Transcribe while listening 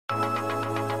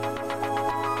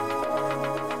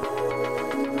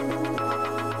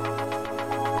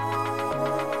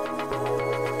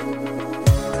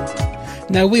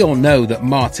Now, we all know that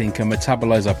Martin can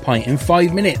metabolise a pint in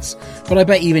 5 minutes, but I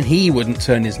bet even he wouldn't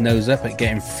turn his nose up at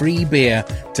getting free beer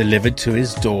delivered to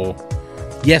his door.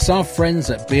 Yes, our friends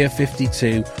at Beer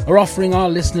 52 are offering our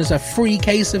listeners a free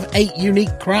case of 8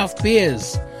 unique craft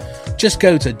beers. Just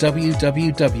go to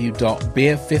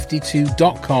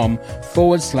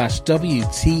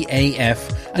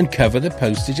www.beer52.com/WTAF and cover the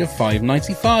postage of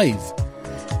 $5.95.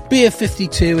 Beer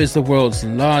 52 is the world's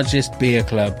largest beer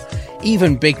club.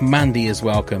 Even Big Mandy is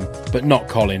welcome, but not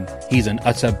Colin. He's an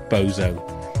utter bozo.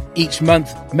 Each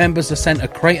month, members are sent a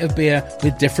crate of beer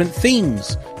with different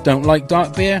themes. Don't like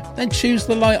dark beer? Then choose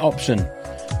the light option.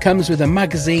 Comes with a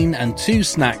magazine and 2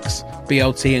 snacks,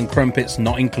 BLT and crumpets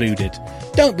not included.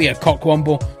 Don't be a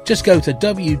cockwomble, just go to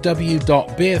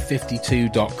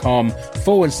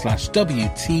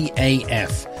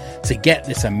www.beer52.com/WTAF to get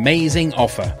this amazing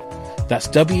offer. That's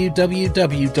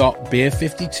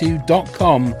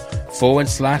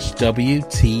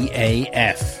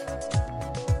www.beer52.com/WTAF.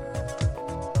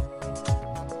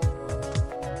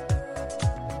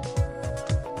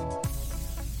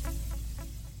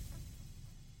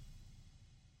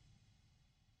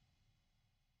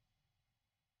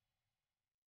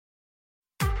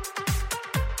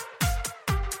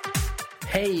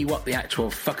 Hey, what the actual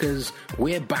fuckers?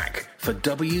 We're back for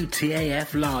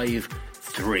WTAF Live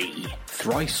 3,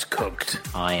 Thrice Cooked.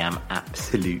 I am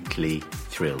absolutely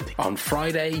thrilled. On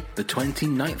Friday, the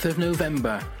 29th of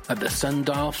November, at the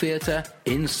Sundial Theatre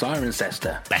in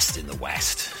Cirencester. Best in the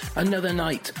West. Another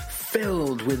night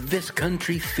filled with this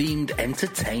country-themed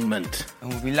entertainment. And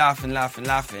we'll be laughing.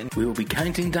 We will be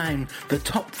counting down the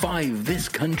top 5 this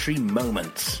country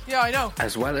moments. Yeah, I know.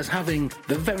 As well as having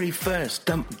the very first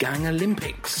Dump Gang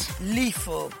Olympics.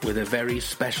 Lethal. With a very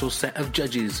special set of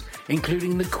judges,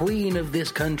 including the queen of this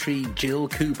country, Jill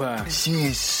Cooper. She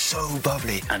is so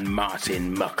bubbly. And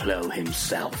Martin Mucklow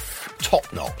himself.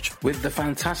 Top notch. With the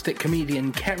fantastic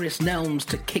comedian Keris Nelms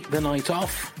to kick the night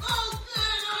off.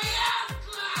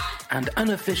 And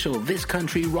unofficial This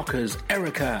Country rockers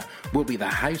Erica will be the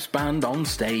house band on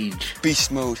stage.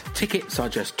 Beast mode. Tickets are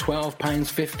just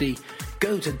 £12.50.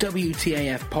 Go to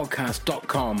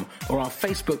WTAFpodcast.com or our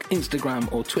Facebook,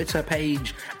 Instagram or Twitter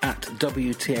page at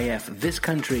WTAF This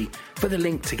Country for the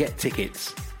link to get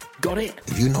tickets. Got it?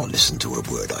 Have you not listened to a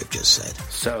word I've just said?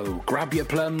 So grab your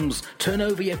plums, turn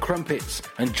over your crumpets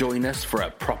and join us for a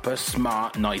proper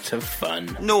smart night of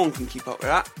fun. No one can keep up with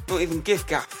that. Not even Gift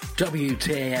Gaff.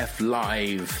 WTAF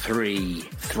Live 3,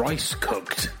 Thrice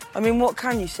Cooked. I mean, what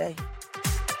can you say?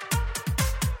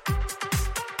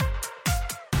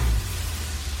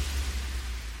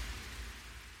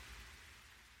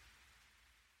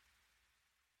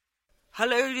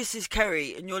 Hello, this is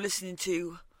Kerry, and you're listening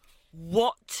to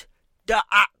What the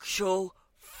Actual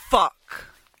Fuck.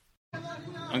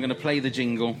 I'm going to play the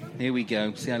jingle. Here we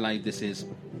go. See how loud this is.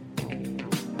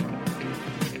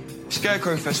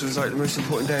 Scarecrow Festival is like the most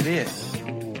important day of the year.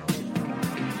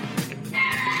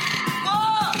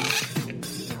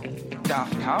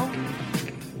 Daft Cow?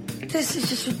 This is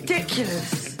just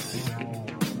ridiculous.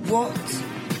 What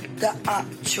the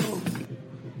actual...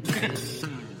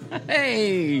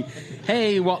 Hey,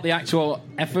 what the actual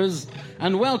effers,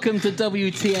 and welcome to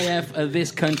WTAF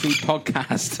This Country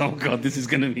podcast. Oh God, this is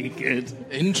going to be good.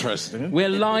 Interesting. We're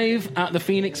live at the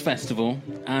Phoenix Festival,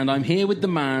 and I'm here with the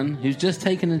man who's just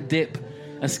taken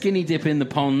a skinny dip in the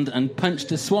pond and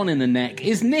punched a swan in the neck.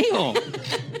 Is Neil.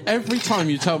 Every time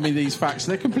you tell me these facts,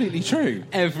 they're completely true.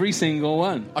 Every single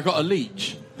one. I got a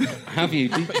leech. Have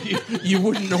you? You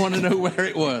wouldn't want to know where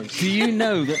it was. Do you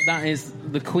know that is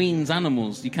the Queen's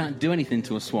animals? You can't do anything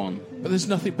to a swan. But there's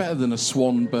nothing better than a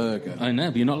swan burger. I know,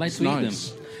 but you're not allowed to eat them.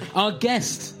 Our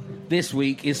guest this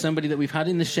week is somebody that we've had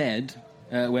in the shed,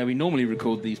 where we normally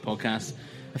record these podcasts,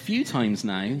 a few times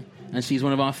now, and she's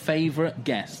one of our favourite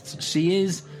guests. She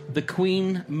is the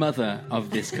Queen Mother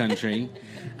of this country,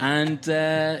 and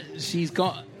she's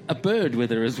got a bird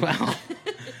with her as well.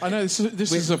 I know,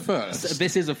 this is a first.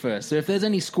 This is a first. So if there's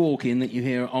any squawking that you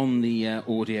hear on the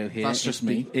audio here... That's just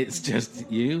me. It's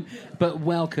just you. But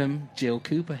welcome, Jill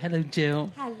Cooper. Hello,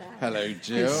 Jill. Hello. Hello,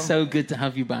 Jill. It's so good to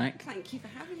have you back. Thank you for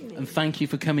having me. And thank you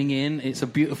for coming in. It's a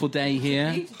beautiful day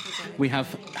here. Beautiful day. We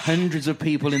have hundreds of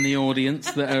people in the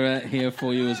audience that are here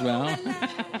for you as well.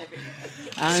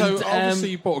 And, so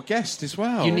obviously you brought a guest as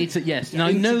well. You need to, yes. Now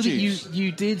I know that Introduce.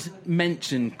 you did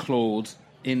mention Claude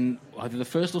in either the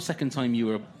first or second time you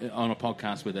were on a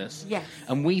podcast with us. Yes.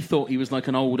 And we thought he was like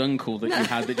an old uncle that you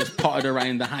had that just potted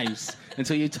around the house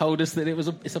until you told us that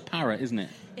it's a parrot, isn't it?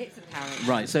 It's a parrot.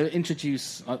 Right, so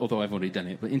introduce, although I've already done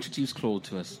it, but introduce Claude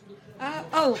to us.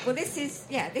 Well, this is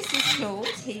Claude.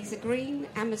 He's a green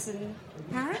Amazon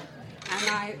parrot, and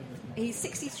I He's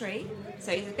 63,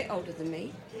 so he's a bit older than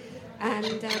me. And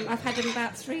I've had him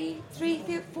about 4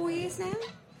 years now.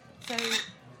 So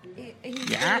he's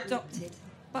Yeah. adopted.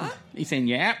 But He's saying,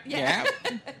 yeah.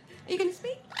 are you going to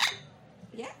speak?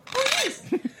 Yeah. Oh, yes.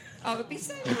 Oh, it would be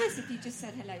so nice if you just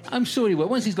said hello to I'm sure he will.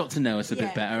 Once he's got to know us a bit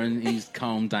Yeah. better and he's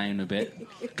calmed down a bit.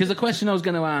 Because the question I was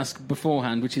going to ask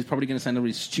beforehand, which is probably going to sound a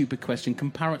really stupid question,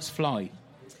 can parrots fly?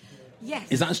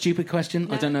 Yes. Is that a stupid question?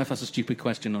 I No. don't know if that's a stupid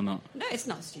question or not. No, it's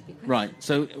not a stupid question. Right,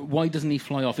 so why doesn't he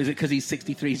fly off? Is it because he's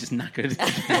 63, he's just knackered?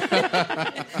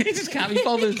 He just can't be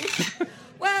bothered.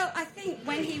 Well, I think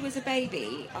when he was a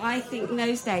baby, I think in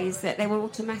those days that they were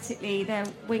automatically, their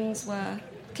wings were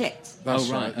clipped. That's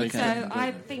Oh, right, They okay. So can-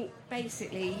 I think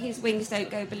basically his wings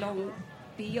don't go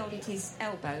beyond his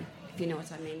elbow, if you know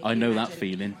what I mean. I If you know that imagine.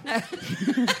 feeling.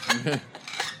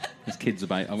 There's kids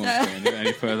about. I won't go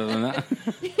any further than that.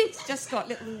 He's just got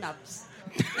little nubs.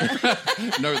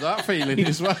 know that feeling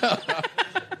as well.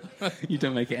 You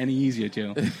don't make it any easier,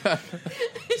 Jill.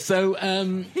 So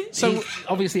he's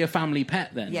obviously a family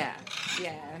pet then. Yeah.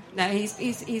 No,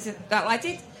 he's a. Well,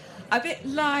 I a bit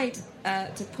lied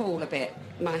to Paul a bit,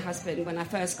 my husband, when I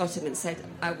first got him and said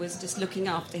I was just looking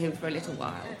after him for a little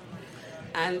while.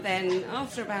 And then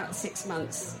after about 6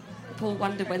 months, Paul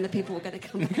wondered when the people were going to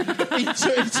come.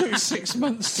 It took 6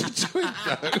 months to do it,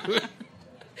 though.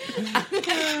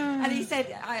 And he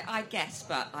said, I guess,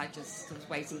 but I just was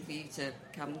waiting for you to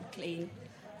come clean.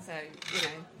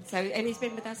 So, and he's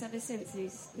been with us ever since.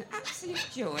 He's an absolute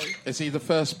joy. Is he the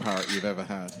first parrot you've ever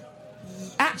had?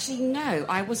 Actually, no.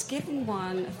 I was given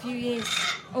one a few years,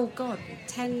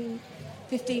 10,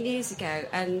 15 years ago.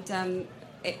 And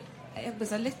it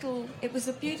was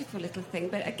a beautiful little thing.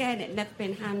 But again, it never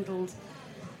been handled.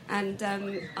 And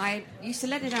I used to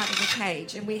let it out of the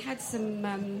cage. And we had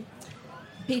some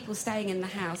people staying in the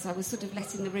house. I was sort of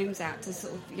letting the rooms out to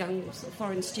sort of young sort of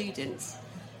foreign students.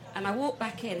 And I walked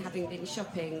back in, having been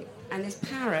shopping, and this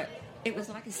parrot, it was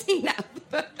like a scene out of the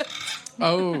bird.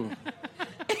 Oh.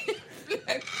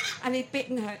 And he'd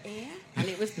bitten her ear, and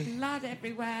it was blood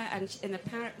everywhere, and the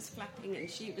parrot was flapping, and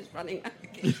she was running back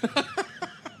again.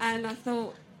 And I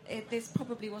thought, this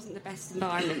probably wasn't the best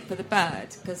environment for the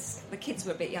bird, because the kids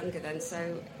were a bit younger then,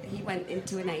 so he went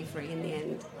into an aviary in the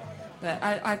end. But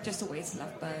I've just always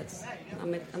loved birds.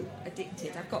 I'm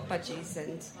addicted. I've got budgies,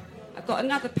 and I've got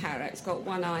another parrot. It's got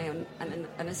one eye and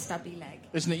a stubby leg.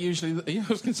 Isn't it usually... I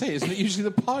was going to say, isn't it usually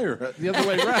the pirate the other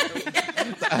way round?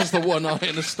 That has the one eye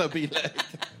and a stubby leg.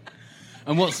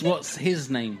 And what's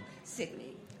his name?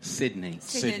 Sydney. Sydney.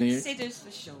 Sydney. Sidders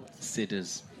for short.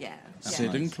 Sidders. Yeah.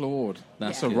 Sid and Claude.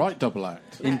 That's Yeah. a right double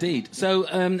act. Indeed. So,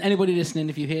 anybody listening,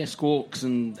 if you hear squawks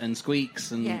and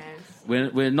squeaks, and Yes.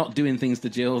 we're not doing things to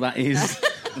Jill, that is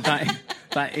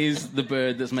that is the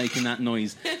bird that's making that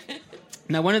noise.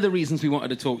 Now, one of the reasons we wanted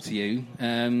to talk to you,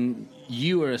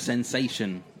 you were a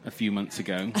sensation a few months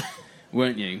ago,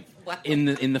 weren't you? Wow.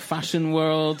 In the fashion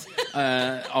world,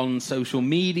 on social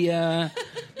media.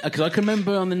 Because I can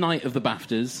remember on the night of the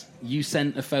BAFTAs, you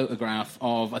sent a photograph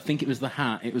of, I think it was the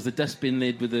hat. It was the dustbin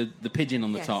lid with the pigeon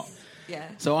on the Yes. top. Yeah.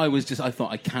 So I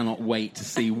thought, I cannot wait to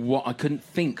see what... I couldn't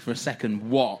think for a second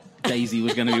what Daisy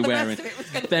was going to be The wearing. rest of it was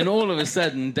gonna Then all of a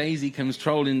sudden, Daisy comes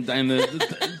trolling down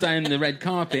the red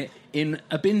carpet in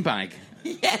a bin bag.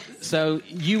 Yes. So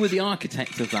you were the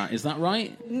architect of that, is that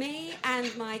right? Me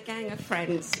and my gang of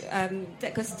friends,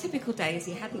 because typical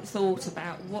Daisy hadn't thought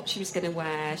about what she was going to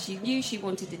wear. She knew she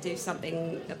wanted to do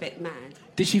something a bit mad.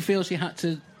 Did she feel she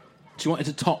wanted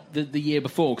to top the year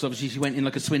before? Because obviously she went in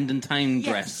like a Swindon Town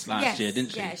dress last year,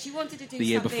 didn't she? Yeah, she wanted to do the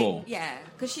year something, before. Yeah,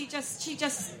 because she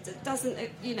just doesn't,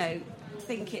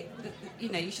 think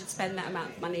you should spend that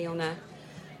amount of money on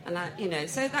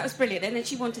so that was brilliant. And then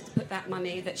she wanted to put that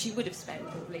money that she would have spent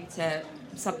probably to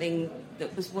something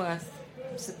that was worth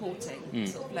supporting,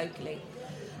 sort of locally.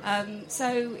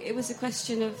 So it was a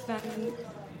question of,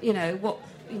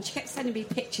 and she kept sending me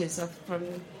pictures from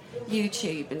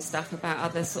YouTube and stuff about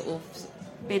other sort of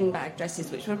bin bag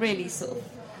dresses, which were really sort of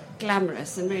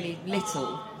glamorous and really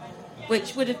little,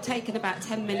 which would have taken about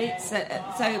 10 minutes.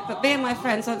 But me and my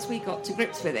friends, once we got to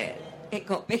grips with it, it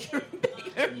got bigger and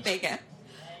bigger and bigger.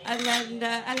 And then,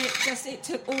 it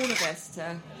took all of us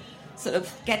to sort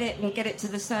of get it to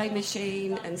the sewing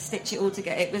machine and stitch it all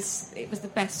together. It was the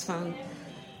best fun.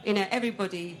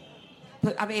 Everybody.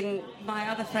 My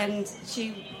other friend,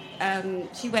 she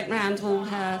went round to all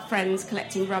her friends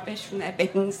collecting rubbish from their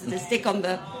bins to stick on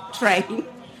the train.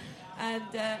 And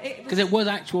Because it was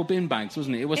actual bin bags,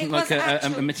 wasn't it? It wasn't like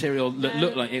a material that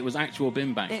looked like it was actual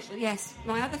bin bags. Yes,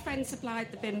 my other friend supplied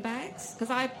the bin bags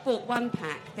because I bought one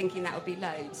pack thinking that would be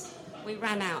loads. We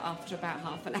ran out after about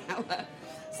half an hour,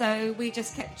 So we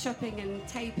just kept chopping and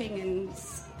taping and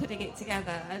putting it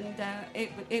together, and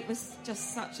it was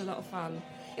just such a lot of fun.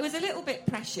 It was a little bit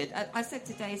pressured. I said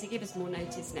to Daisy, give us more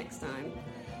notice next time.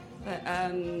 But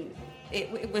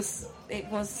it was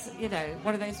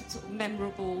one of those sort of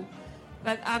memorable.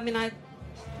 But I mean,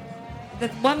 the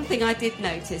one thing I did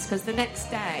notice, because the next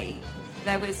day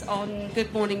there was on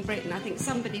Good Morning Britain, I think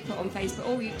somebody put on Facebook,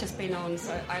 "Oh, you've just been on,"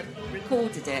 so I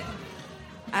recorded it,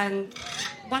 and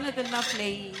one of the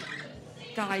lovely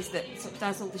guys that sort of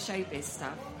does all the showbiz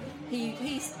stuff, he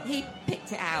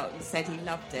picked it out and said he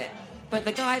loved it. But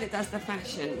the guy that does the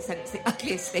fashion said it's the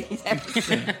ugliest thing he's ever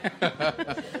seen.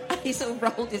 And he sort of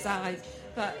rolled his eyes.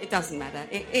 But it doesn't matter.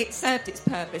 It served its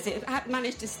purpose. It had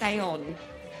managed to stay on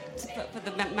for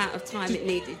the amount of time it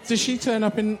needed. Does she turn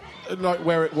up in, like,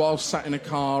 wear it while sat in a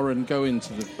car and go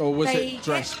into the... Or was it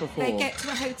dressed before? They get to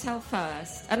a hotel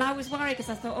first. And I was worried because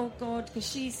I thought, oh, God, because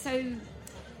she's so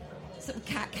sort of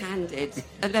cat-handed.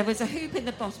 And there was a hoop in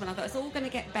the bottom, and I thought it's all going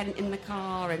to get bent in the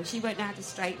car, and she won't know how to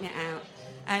straighten it out.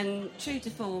 And true to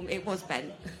form, it was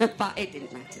bent, but it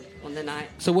didn't matter on the night.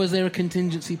 So was there a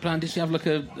contingency plan? Did she have like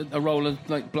a roll of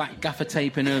like black gaffer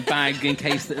tape in her bag in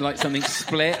case that like something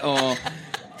split, or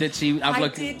did she have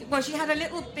Well, she had a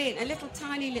little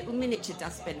tiny little miniature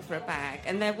dustbin for a bag,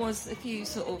 and there was a few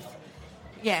sort of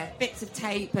bits of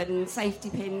tape and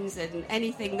safety pins and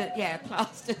anything that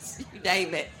plasters, you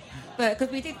name it. But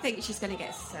because we did think she's going to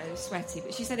get so sweaty,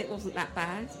 but she said it wasn't that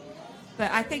bad. But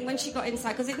I think when she got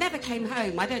inside, because it never came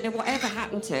home, I don't know whatever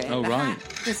happened to it. Oh, the right.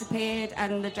 hat disappeared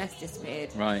and the dress disappeared.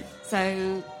 Right.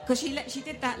 So, because she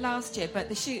did that last year, but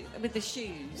with the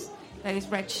shoes, those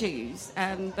red shoes,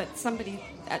 but somebody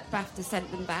at BAFTA sent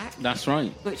them back. That's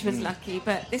right. Which was lucky.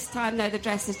 But this time, no, the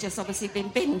dress has just obviously been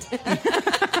binned.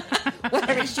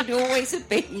 Where it should always have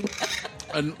been.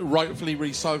 And rightfully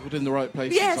recycled in the right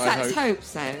places, yes, I hope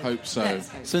so. Hope so. Let's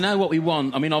hope So now what we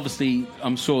want, I mean, obviously,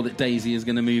 I'm sure that Daisy is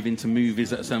going to move into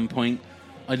movies at some point.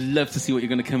 I'd love to see what you're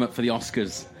going to come up for the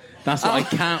Oscars. That's what I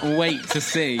can't wait to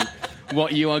see.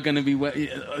 What you are going to be...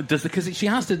 Because she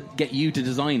has to get you to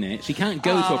design it. She can't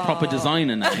go to a proper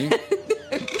designer now.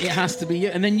 It has to be you.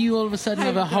 And then you all of a sudden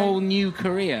have a whole new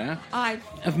career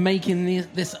of making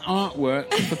this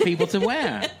artwork for people to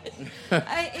wear.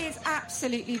 It is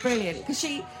absolutely brilliant. Because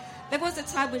there was a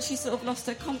time when she sort of lost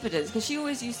her confidence, because she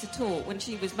always used to talk when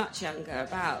she was much younger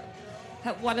about...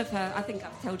 One of her, I think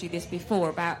I've told you this before,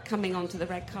 about coming onto the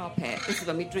red carpet. This is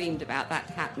when we dreamed about that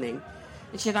happening.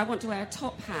 And she said, I want to wear a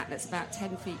top hat that's about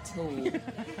 10 feet tall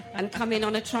and come in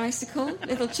on a tricycle,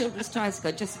 little children's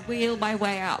tricycle, just wheel my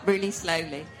way up really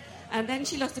slowly. And then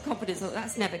she lost her confidence, thought,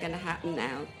 that's never going to happen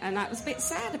now. And I was a bit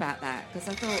sad about that, because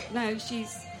I thought, no,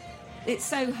 it's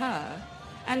so her.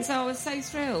 And so I was so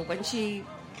thrilled when we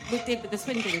did with the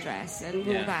Swindon dress and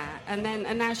all that. And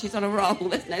now she's on a roll,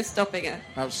 there's no stopping her.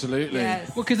 Absolutely.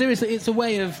 Yes. Well, because it's a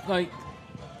way of, like,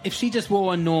 if she just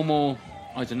wore a normal...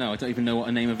 I don't know. I don't even know what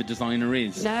the name of a designer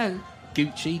is. No.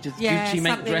 Gucci? Does Gucci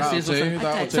make dresses or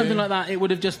something? Something like that. It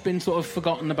would have just been sort of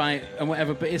forgotten about and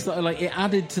whatever. But it's like it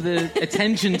added to the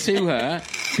attention to her,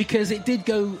 because it did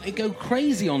go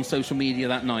crazy on social media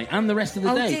that night and the rest of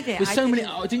the day. Did it? With so many.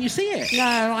 Oh, didn't you see it?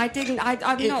 No, I didn't.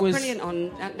 I'm not brilliant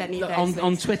on any of those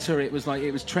on Twitter. It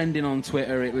was trending on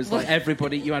Twitter. It was like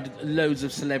everybody. You had loads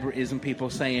of celebrities and people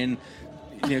saying,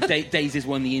 you know, Daisy's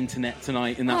won the internet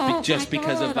tonight, and that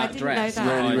because of that dress.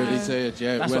 Really did,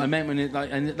 yeah. That's what I meant when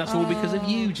and that's all because of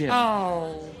you, Jill.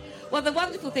 Oh. Well, the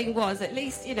wonderful thing was, at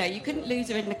least, you know, you couldn't lose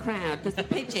her in the crowd, because the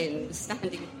pigeon was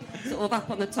standing sort of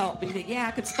up on the top, and you think, I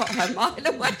could spot her a mile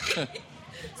away.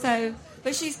 So,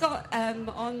 but she's got,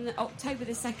 on October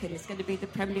the 2nd, it's going to be the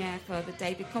premiere for the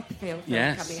David Copperfield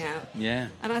film coming out. Yeah.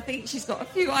 And I think she's got a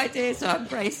few ideas, so I'm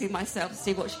bracing myself to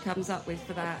see what she comes up with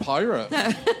for that. Pirate?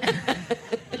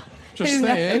 Just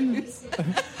saying.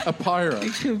 A pirate.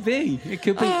 It could be.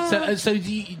 So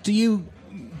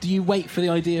do you wait for the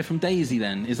idea from Daisy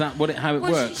then? Is that how it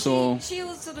works? Or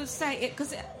she'll sort of say it,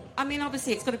 because, I mean,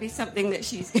 obviously it's got to be something that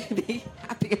she's going to be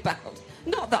happy about.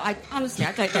 Not that I don't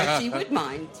know if she would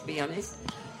mind, to be honest.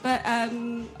 But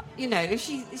you know, if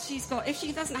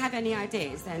she doesn't have any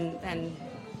ideas, then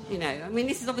you know, I mean,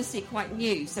 this is obviously quite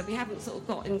new, so we haven't sort of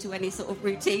got into any sort of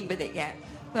routine with it yet.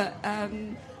 But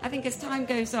I think as time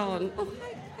goes on,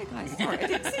 hi guys, sorry, I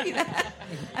didn't see that.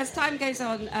 As time goes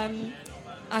on,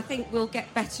 I think we'll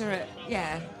get better at,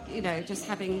 you know, just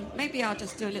having... Maybe I'll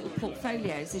just do a little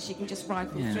portfolio so she can just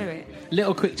rifle through it.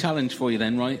 Little quick challenge for you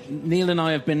then, right? Neil and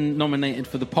I have been nominated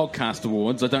for the Podcast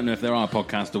Awards. I don't know if there are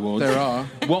Podcast Awards. There are.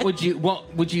 What would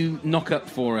you knock up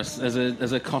for us as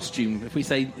a costume? If we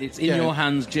say it's in your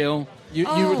hands, Jill. You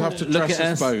would have to dress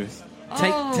us both.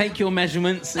 Take your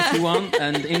measurements if you want,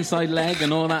 and inside leg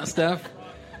and all that stuff.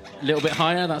 A little bit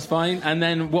higher, that's fine. And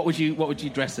then what would you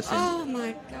dress us in? Oh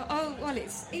my God! Oh well,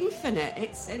 it's infinite.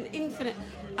 It's an infinite.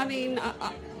 I mean,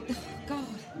 God.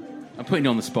 I'm putting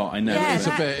you on the spot. I know. Yeah, It's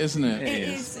a bit, isn't it? It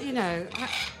is. You know.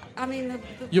 I mean,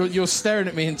 You're staring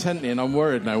at me intently, and I'm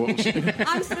worried now. What was you doing?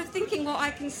 I'm sort of thinking what I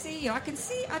can see. I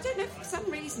don't know, for some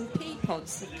reason, pea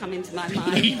pods have come into my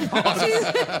mind.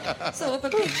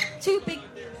 Two big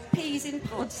peas in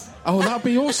pods. Oh, that'd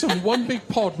be awesome. One big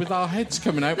pod with our heads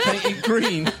coming out, painted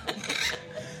green.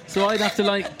 So I'd have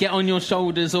to get on your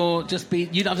shoulders, or just be.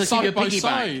 You'd have to keep your Side by piggyback.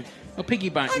 side. A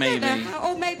piggyback, I maybe. don't know,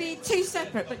 or maybe two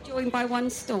separate but joined by one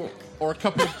stalk. Or a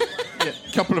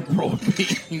couple of broad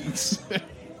beans.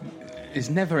 It's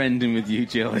never ending with you,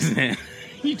 Jill, isn't it?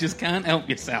 You just can't help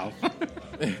yourself.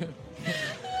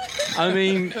 I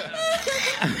mean...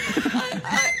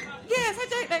 Yes, I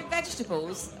don't know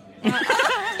vegetables.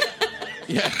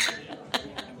 Yeah.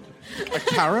 A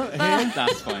carrot here?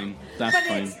 That's fine. That's But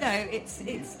fine.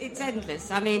 it's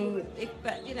endless. I mean,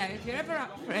 but you know, if you're ever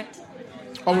up for it,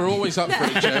 Oh, we're always up for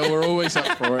it, Jill. We're always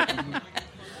up for it.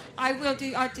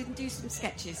 I didn't do some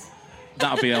sketches.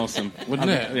 That'd be awesome, Wouldn't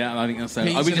it? Yeah, I think that's so.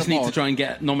 Peas We in just a need to pod. try and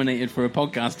get nominated for a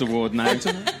podcast award now.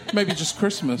 Maybe just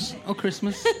Christmas. Oh,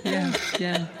 Christmas. Yeah.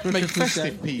 For Make Christmas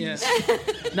festive Day. peas. Yeah.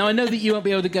 Now, I know that you won't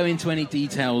be able to go into any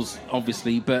details,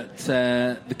 obviously, but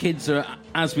the kids are,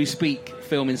 as we speak,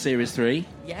 filming Series 3.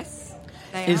 Yes,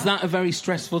 they Is are. that a very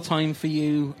stressful time for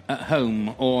you at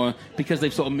home? Or because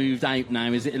they've sort of moved out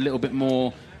now, is it a little bit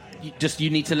more... You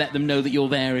need to let them know that you're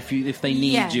there if they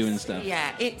need Yes, you and stuff?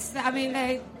 Yeah, it's. I mean,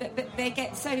 they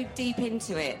get so deep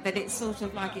into it that it's sort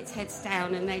of like it's heads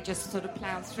down and they just sort of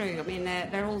plough through. I mean,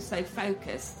 they're all so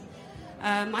focused.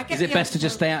 I get Is it the best to odd-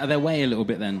 just stay out of their way a little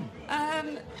bit then?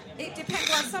 It depends.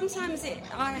 Well, sometimes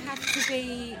I have to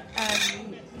be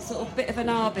sort of a bit of an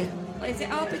arbitrator?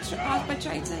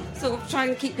 Sort of try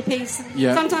and keep the peace.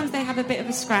 Yeah. Sometimes they have a bit of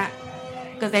a scrap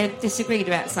because they disagreed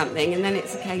about something, and then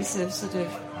it's a case of sort of,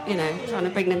 you know, trying to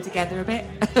bring them together a bit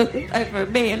over a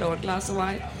meal or a glass of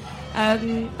wine.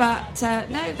 But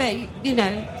no, they, you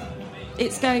know,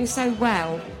 it's going so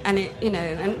well, and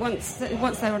and once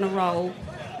they're on a roll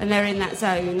and they're in that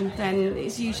zone, then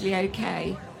it's usually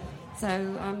okay.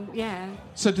 So yeah.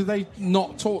 So do they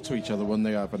not talk to each other when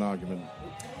they have an argument?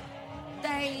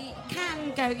 They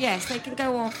can go, yes, they can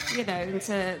go off, you know,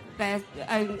 into their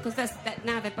own, because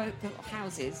now they're both got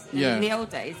houses. And Yeah. in the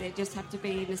old days, they just have to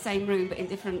be in the same room but in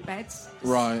different beds.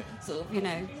 Right. Sort of, you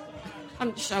know,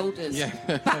 hunched shoulders, Yeah.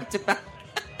 back to back.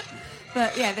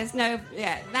 But yeah,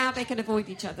 now they can avoid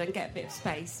each other and get a bit of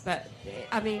space. But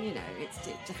I mean, you know,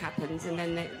 it happens, and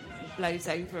then it blows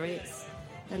over, and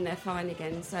then they're fine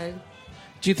again. So.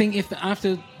 Do you think if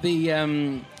after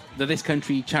the This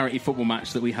Country charity football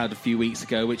match that we had a few weeks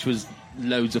ago, which was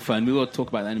loads of fun, we will talk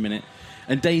about that in a minute,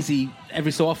 and Daisy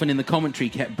every so often in the commentary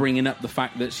kept bringing up the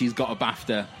fact that she's got a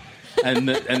BAFTA and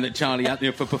that Charlie had,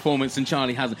 for performance and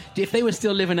Charlie hasn't. If they were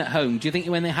still living at home, do you think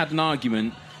when they had an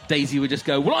argument, Daisy would just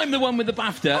go, "Well, I'm the one with the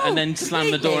BAFTA," and then slam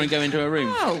the door and go into her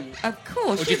room? Oh, of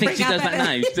course. Or do you think she does that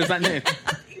now? Does that now?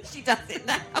 She does it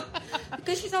now.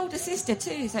 Because she's older sister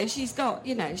too, so she's got,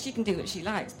 you know, she can do what she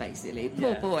likes, basically.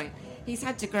 Poor boy. He's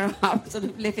had to grow up sort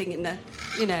of living in the,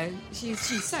 you know, she's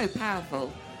so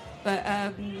powerful. But,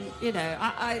 you know,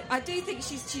 I do think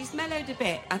she's mellowed a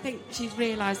bit. I think she's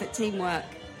realised that teamwork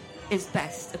is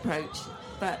best approach.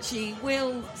 But she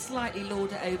will slightly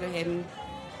lord it over him,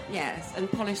 yes,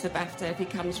 and polish the BAFTA if he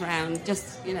comes round,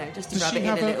 just to rub it in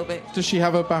a little bit. Does she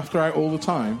have her BAFTA out all the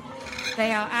time?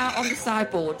 They are out on the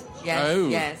sideboard, yes, Oh.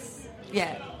 yes,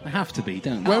 yeah. They have to be,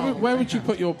 don't they? Where would you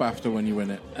put your BAFTA when you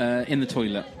win it? In the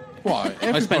toilet. Why?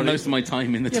 I spend most of my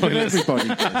time in the But toilet. everybody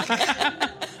does.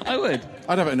 I would.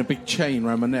 I'd have it in a big chain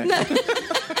around my neck.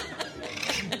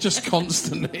 Just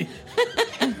constantly.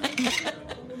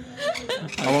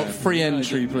 I want free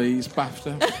entry, please,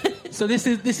 BAFTA. So this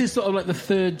is sort of like the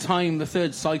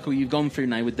third cycle you've gone through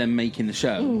now with them making the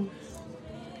show.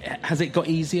 Has it got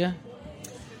easier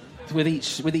with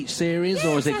each series,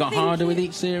 or has it got harder with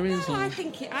each series? No, or? I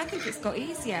think it's got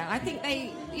easier. I think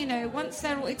they, you know, once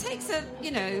they're all, it takes a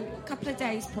couple of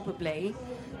days probably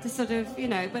to sort of, you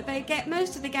know, but they get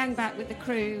most of the gang back with the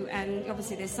crew, and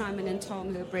obviously there's Simon and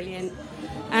Tom who are brilliant,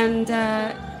 and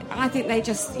I think they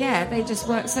just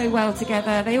work so well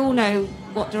together. They all know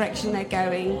what direction they're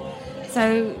going.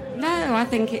 So no, I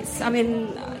think it's. I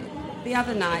mean, the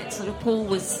other night, sort of Paul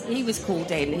was called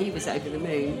in. He was over the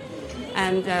moon,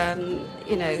 and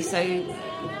you know, so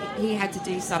he had to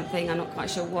do something. I'm not quite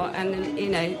sure what. And you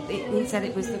know, he said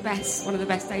it was one of the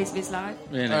best days of his life.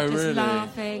 Really? Oh, Just really?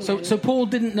 laughing. So Paul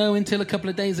didn't know until a couple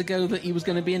of days ago that he was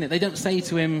going to be in it. They don't say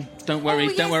to him, "Don't worry,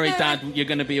 yes, don't worry, no. Dad, you're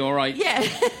going to be all right." Yeah.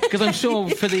 Because I'm sure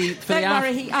for the Don't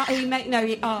worry. He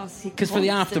asked. Because for the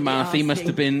aftermath, he must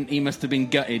have been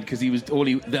gutted because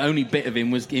the only bit of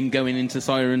him was him going into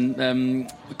Siren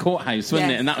courthouse,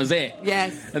 wasn't Yes. it? And that was it.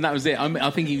 Yes. And that was it.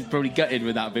 I think he was probably gutted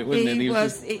with that bit, wasn't he?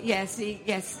 Yes.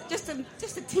 Just a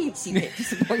teensy bit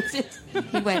disappointed.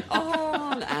 He went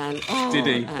on and on. Did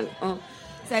he? And on.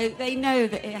 So they know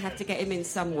that they have to get him in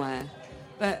somewhere.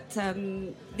 But, so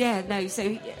he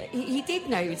did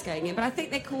know he was going in, but I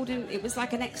think they called him, it was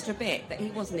like an extra bit that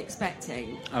he wasn't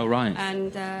expecting. Oh, right.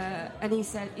 And he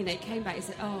said, he came back, he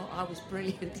said, "Oh, I was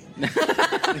brilliant." I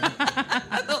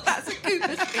thought that's a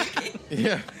Cooper speaking.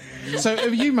 Yeah. So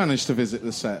have you managed to visit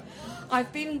the set?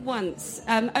 I've been once,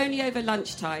 only over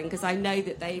lunchtime, because I know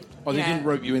that they... Oh, they didn't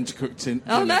rope you into cooked dinner,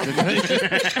 Oh, no. did they?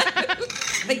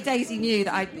 I think Daisy knew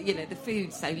that the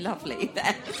food's so lovely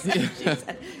there. So she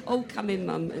said, "Oh, come in,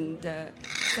 Mum." And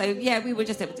we were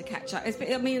just able to catch up.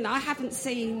 I haven't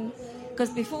seen...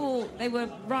 Because before, they were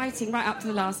writing right up to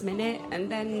the last minute,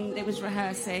 and then there was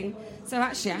rehearsing. So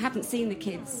actually, I haven't seen the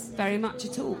kids very much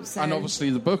at all. So. And obviously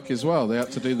the book as well. They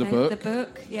had to do the book. The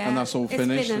book, yeah. And that's all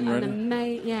finished and ready.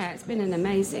 It's been an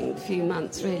amazing few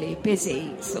months, really.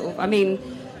 Busy, sort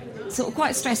of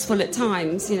quite stressful at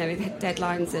times, with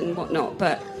deadlines and whatnot.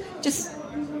 But just,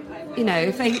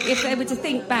 if they were to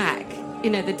think back,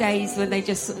 the days when they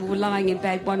just sort of were lying in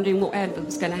bed wondering whatever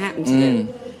was going to happen to them,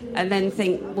 and then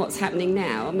think what's happening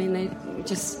now, they'd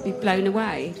just be blown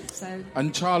away. So.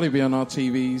 And Charlie will be on our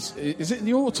TVs. Is it in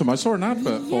the autumn? I saw an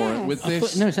advert for it with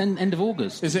this. No, it's end of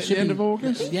August. Is it the end of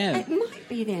August? Yeah. It might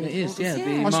be the end of August. Yeah.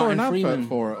 Yeah. I saw an Martin advert Freeman.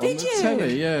 for it on Did the you?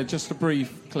 telly. Yeah, just a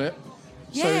brief clip.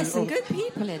 Some good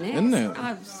people in it. Isn't it?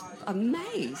 I was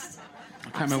amazed.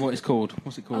 I can't remember what it's called.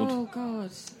 What's it called? Oh, God.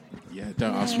 Yeah,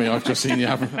 don't ask me. I've just seen you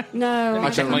have. No. I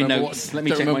check don't my remember notes. Let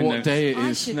me don't check remember my what notes. day it I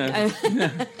is. should No.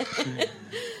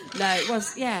 No, it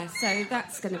was, so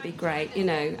that's going to be great,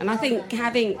 And I think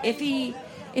if he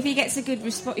gets a good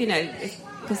response,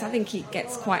 because I think he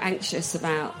gets quite anxious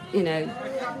about,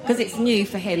 because it's new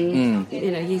for him,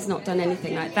 he's not done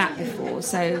anything like that before.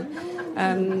 So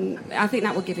I think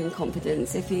that will give him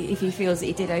confidence if he feels that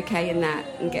he did okay in that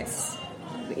and gets,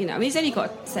 he's only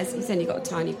got a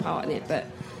tiny part in it, but.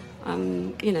 So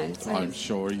I'm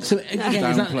sure he's So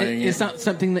again, downplaying is it. that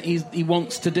something that he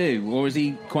wants to do, or is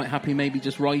he quite happy maybe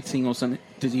just writing or something?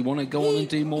 Does he want to go on and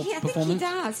do more performance?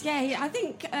 I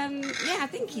think he does. I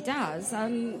think he does.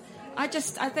 I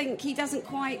think he doesn't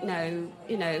quite know,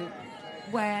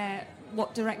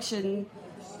 what direction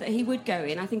that he would go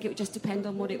in. I think it would just depend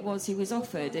on what it was he was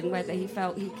offered and whether he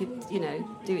felt he could,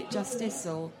 do it justice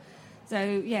or.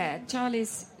 So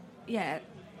Charlie's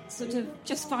sort of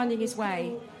just finding his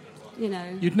way.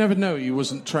 You'd never know he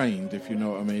wasn't trained, if you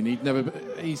know what I mean.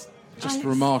 He's just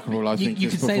remarkable, I think. You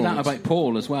his could say that performance. about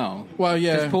Paul as well. Well,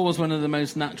 yeah. Because Paul's one of the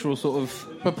most natural sort of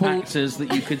actors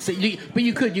that you could see. But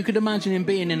you could imagine him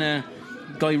being in a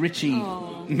Guy Ritchie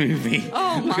movie.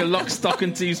 Like a Lock, Stock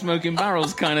and Two Smoking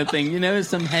Barrels kind of thing. It's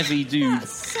some heavy dude.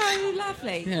 That's so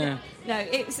lovely. Yeah. No,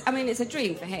 it's a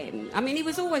dream for him. he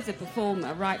was always a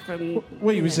performer right from...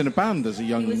 Well, he was in a band as a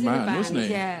young He was man, in a band, wasn't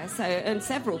he? Yeah, and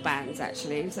several bands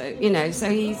actually. So so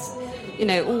he's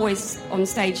always on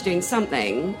stage doing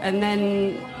something, and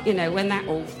then when that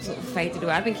all sort of faded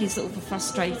away, I think he's sort of a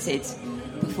frustrated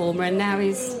performer, and now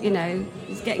he's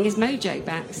getting his mojo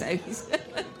back. So he's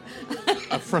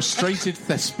A frustrated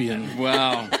thespian.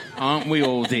 Well, aren't we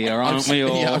all, dear? Aren't we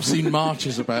all? Yeah, I've seen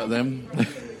marches about them.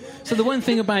 So the one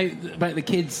thing about the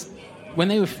kids, when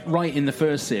they were writing the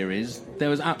first series, there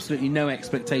was absolutely no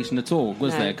expectation at all,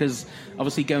 was there? Because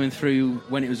obviously going through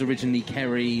when it was originally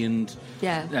Kerry and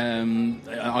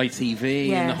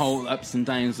ITV and the whole ups and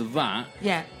downs of that.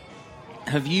 Yeah.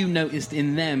 Have you noticed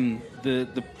in them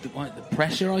the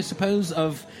pressure, I suppose,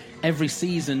 of every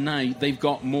season now? They've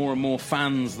got more and more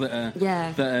fans that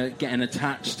are getting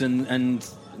attached and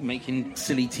making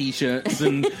silly T-shirts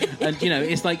and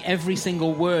it's like every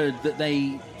single word that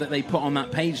they put on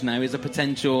that page now is a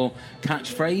potential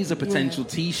catchphrase, a potential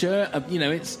T-shirt.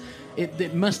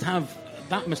 It must have.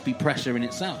 That must be pressure in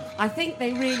itself. I think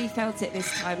they really felt it this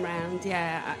time round.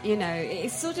 Yeah, it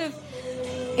sort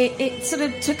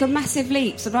of took a massive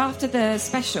leap. So after the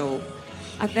special,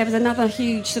 there was another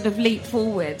huge sort of leap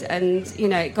forward, and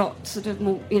it got sort of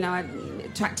more,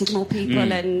 attracted more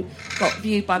people and got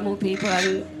viewed by more people,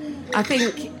 and I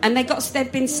think, and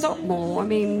they've been stopped more.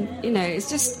 It's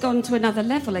just gone to another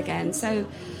level again. So,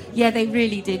 Yeah, they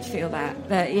really did feel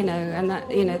that, you know, and that,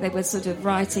 you know, they were sort of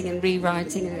writing and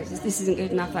rewriting, and this isn't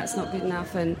good enough, that's not good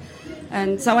enough, and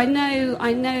so I know,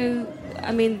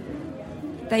 I mean,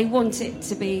 they want it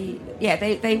to be,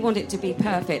 they want it to be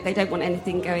perfect. They don't want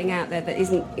anything going out there that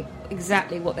isn't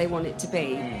exactly what they want it to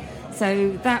be.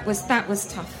 So that was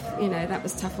tough, you know, that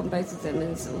was tough on both of them,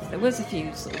 and sort of, there was a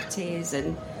few sort of tears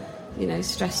and, you know,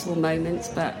 stressful moments,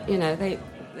 but, you know, they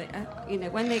you know,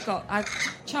 when they got...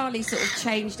 Charlie sort of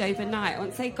changed overnight.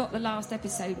 Once they got the last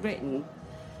episode written,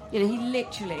 you know, he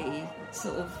literally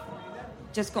sort of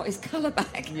just got his colour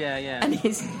back. Yeah. And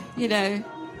his, you know...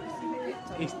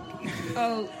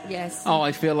 Oh, yes. Oh,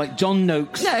 I feel like John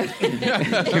Noakes in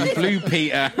Blue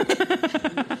Peter.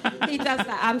 He does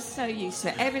that. I'm so used to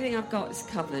it. Everything I've got is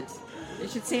covered. You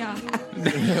should see our house.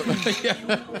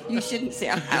 You shouldn't see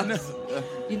our house.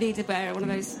 You need to wear one of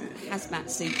those hazmat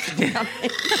suits to come in.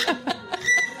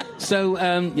 So,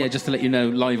 just to let you know,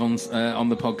 live on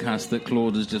the podcast, that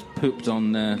Claude has just pooped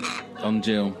on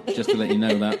Jill. Just to let you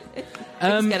know that.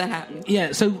 It's going to happen.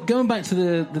 Yeah, so going back to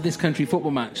the This Country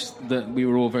football match that we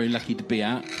were all very lucky to be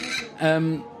at,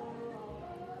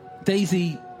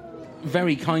 Daisy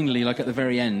very kindly, like at the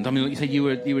very end, I mean, like you said, you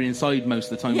were inside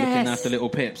most of the time looking after little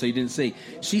Pip, so you didn't see.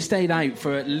 She stayed out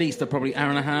for at least probably hour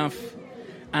and a half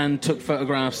and took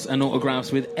photographs and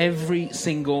autographs with every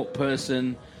single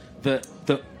person that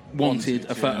wanted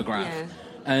a photograph.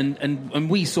 Yeah. And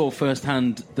we saw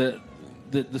firsthand that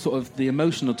the sort of the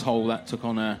emotional toll that took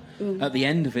on her at the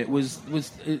end of it was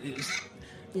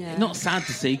not sad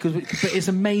to see, but it's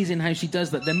amazing how she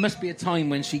does that. There must be a time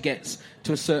when she gets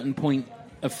to a certain point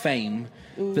of fame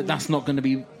that's not going to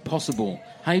be possible.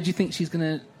 How do you think she's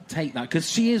going to take that? Because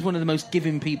she is one of the most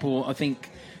giving people, I think,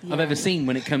 I've ever seen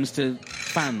when it comes to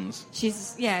fans.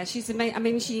 She's amazing. I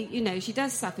mean, she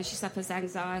does suffer. She suffers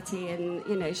anxiety, and,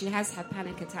 you know, she has had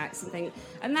panic attacks and things.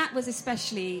 And that was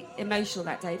especially emotional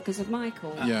that day because of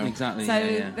Michael. Yeah, exactly.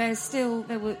 So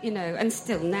there were, you know, and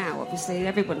still now, obviously,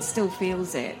 everyone still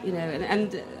feels it, you know.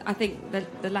 And I think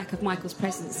the lack of Michael's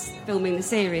presence filming the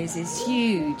series is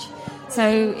huge.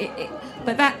 So,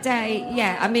 but that day,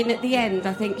 I mean, at the end,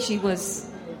 I think she was,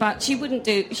 but she wouldn't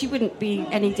be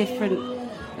any different.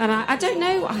 And I don't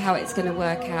know how it's going to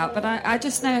work out, but I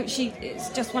just know it's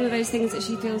just one of those things that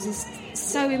she feels is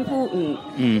so important.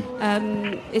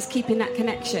 Is keeping that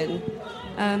connection,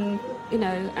 you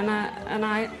know. And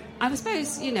I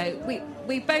suppose, you know,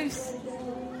 we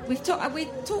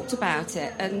talked about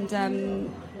it, and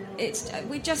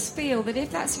we just feel that if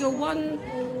that's your one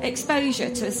exposure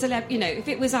to a celeb, you know, if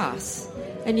it was us.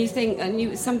 And you think,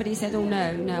 somebody said, "Oh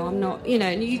no, I'm not," you know,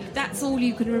 and that's all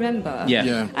you can remember.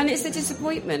 Yeah. And it's a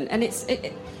disappointment, and it's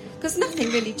because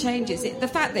nothing really changes. The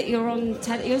fact that you're on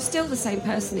you're still the same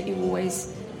person that you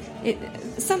always.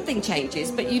 Something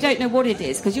changes, but you don't know what it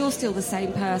is because you're still the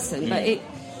same person. But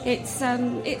it's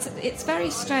very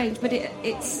strange, but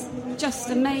it's just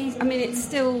amazing. I mean, it's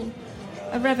still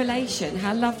a revelation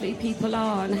how lovely people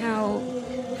are and how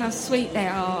sweet they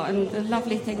are and the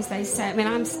lovely things they say. I mean,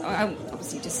 I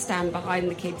obviously just stand behind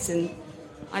the kids and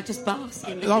I just bask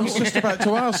in the I was just about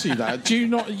to ask you that. Do you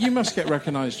not? You must get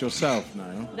recognised yourself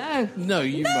now. No. No,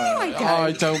 you must. I don't.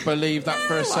 I don't believe that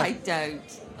for a second. I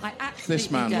don't. I absolutely This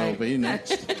man don't. will be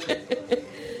next.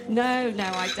 No,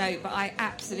 I don't. But I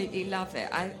absolutely love it.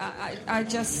 I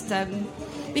just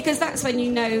because that's when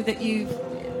you know that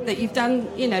you've done.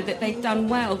 You know that they've done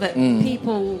well. That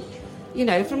people. You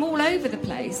know, from all over the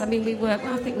place. I mean,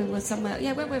 I think we were somewhere...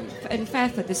 Yeah, we were in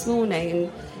Fairford this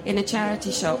morning in a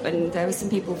charity shop, and there were some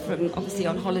people from, obviously,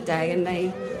 on holiday, and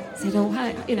they said, "Oh,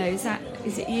 hi, you know, is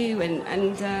it you?" And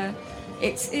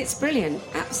it's brilliant.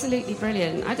 Absolutely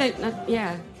brilliant. I don't know...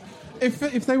 Yeah.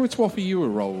 If they were to offer you a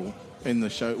role in the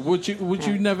show, would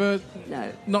you never...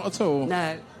 No. Not at all?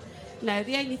 No,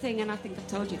 the only thing, and I think I've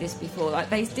told you this before, like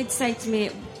they did say to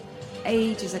me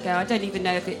ages ago, I don't even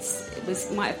know if it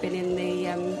might have been in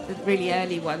the really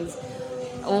early ones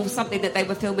or something that they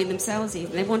were filming themselves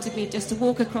even. They wanted me just to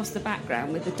walk across the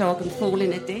background with the dog and fall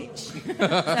in a ditch.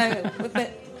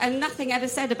 And nothing ever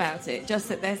said about it, just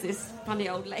that there's this funny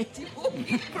old lady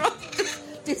walking across,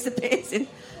 disappears in.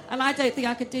 And I don't think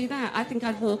I could do that. I think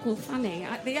I'd walk all funny.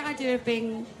 The idea of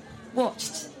being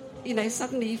watched, you know,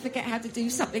 suddenly you forget how to do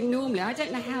something normally. I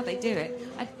don't know how they do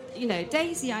it.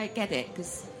 Daisy, I get it,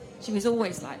 because she was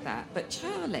always like that. But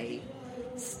Charlie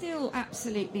still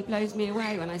absolutely blows me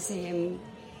away when I see him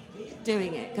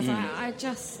doing it. Because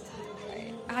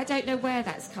I don't know where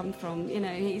that's come from. You know,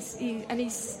 he's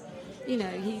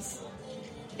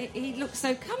he looks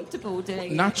so comfortable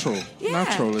doing Natural. it. Yeah.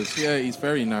 Natural is, he's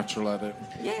very natural at it.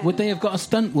 Yeah. Would they have got a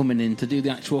stunt woman in to do the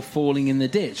actual falling in the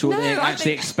ditch, or were No, they I actually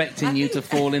think- expecting I you think-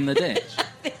 to fall in the ditch?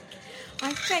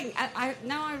 I think,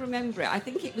 now I remember it, I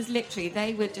think it was literally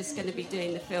they were just going to be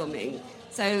doing the filming.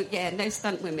 So, yeah, no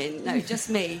stunt women, no, just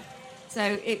me.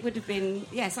 So it would have been,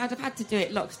 yes, I'd have had to do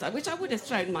it lock style, which I would have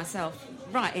thrown myself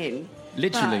right in.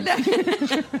 Literally.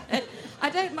 But, I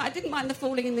didn't mind the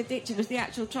falling in the ditch. It was the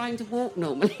actual trying to walk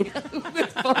normally that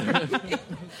was bothering me.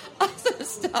 I sort of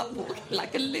start walking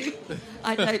like a loop.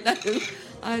 I don't know.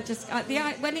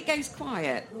 When it goes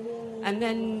quiet, and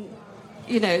then,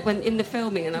 you know, when in the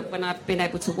filming and when I've been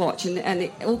able to watch, and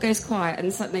it all goes quiet,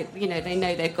 and suddenly, you know, they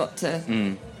know they've got to,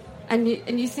 and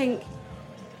you think,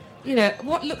 you know,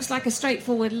 what looks like a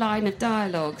straightforward line of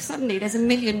dialogue, suddenly there's a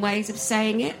million ways of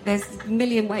saying it. There's a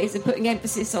million ways of putting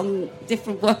emphasis on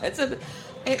different words. And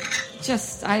it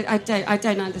just, I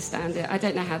don't understand it. I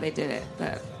don't know how they do it,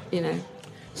 but, you know.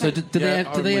 So do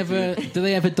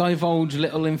they ever divulge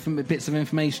little bits of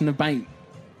information about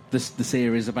the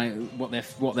series, about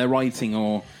what they're writing,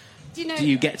 or do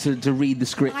you get to read the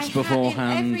scripts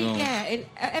beforehand?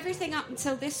 Everything up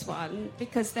until this one,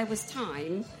 because there was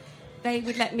time, they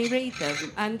would let me read them,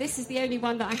 and this is the only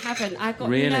one that I haven't. I've got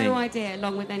no idea,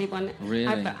 along with anyone.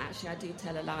 Really? But actually, I do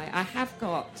tell a lie. I have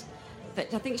got,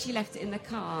 that I think she left it in the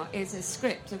car, is a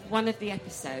script of one of the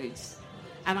episodes,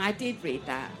 and I did read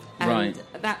that. And Right.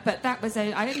 that was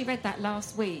I only read that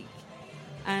last week,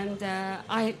 and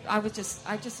I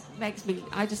makes me.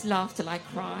 I just laugh till I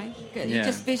cry. You Yeah.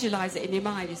 just visualise it in your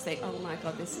mind. You think, oh my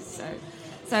God, this is so.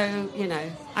 So, you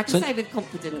know, I can say with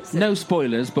confidence. No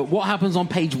spoilers, but what happens on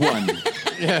page 1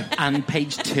 and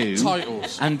page 2?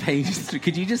 Titles. And page 3.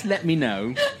 Could you just let me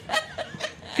know?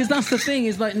 Because that's the thing,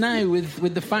 is like now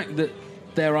with the fact that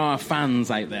there are fans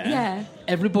out there, Yeah.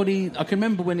 everybody, I can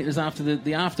remember when it was after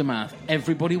the aftermath,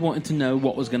 everybody wanted to know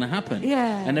what was going to happen.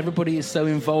 Yeah. And everybody is so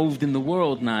involved in the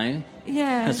world now,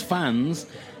 Yeah. as fans,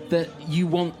 that you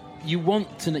want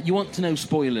to know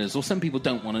spoilers, or some people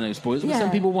don't want to know spoilers. Yeah.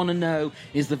 Some people want to know,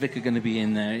 is the vicar going to be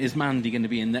in there? Is Mandy going to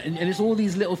be in there? And it's all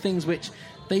these little things which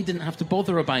they didn't have to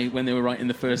bother about when they were writing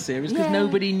the first series, because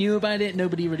nobody knew about it,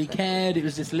 nobody really cared. It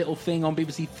was this little thing on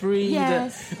BBC Three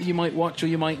that you might watch or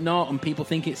you might not, and people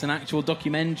think it's an actual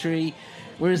documentary.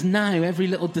 Whereas now, every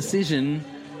little decision,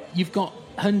 you've got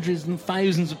hundreds and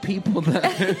thousands of people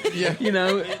that you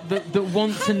know that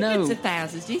want to know. Hundreds of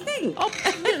thousands, do you think? Oh,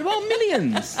 well,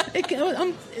 millions.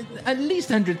 At least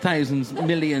 100,000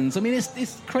 millions. I mean,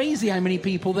 it's crazy how many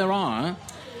people there are.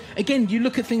 Again, you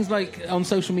look at things like on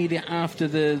social media after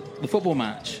the football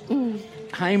match.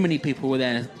 How many people were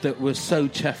there that were so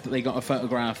chuffed that they got a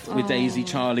photograph with Daisy,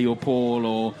 Charlie, or Paul,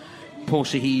 or Paul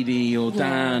Shahidi, or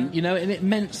Dan? You know, and it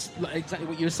meant exactly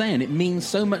what you were saying. It means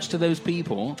so much to those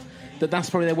people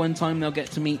that's probably their one time they'll get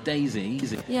to meet Daisy.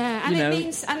 Yeah, and it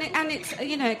means, and it's,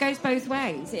 you know, it goes both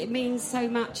ways. It means so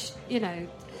much, you know,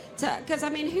 because I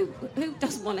mean, who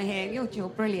doesn't want to hear you're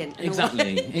brilliant? And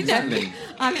Exactly, all, exactly.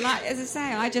 I mean, like, as I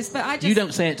say, I just you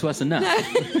don't say it to us enough.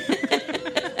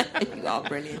 You are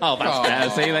brilliant. Oh, that's fair.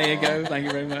 See, there you go. Thank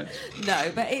you very much.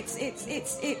 No, but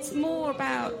it's more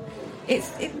about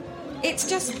it's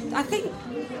just, I think,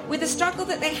 with the struggle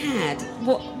that they had,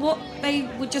 what they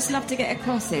would just love to get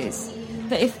across is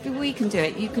that if we can do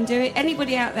it, you can do it.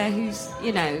 Anybody out there who's,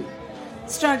 you know,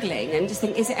 struggling and just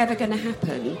think, is it ever going to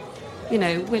happen? You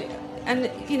know,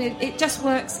 and, you know, it just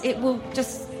works. It will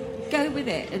just go with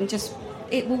it, and just,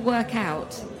 it will work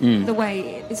out the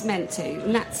way it is meant to.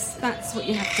 And that's what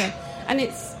you have to, and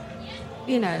it's,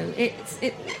 you know,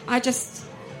 I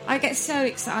get so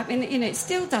excited. I mean, you know, it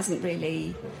still doesn't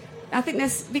really, I think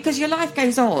because your life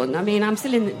goes on. I mean,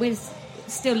 we're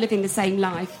still living the same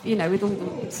life, you know, with all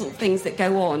the sort of things that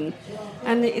go on.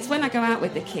 And it's when I go out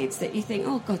with the kids that you think,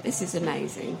 oh, God, this is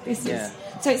amazing.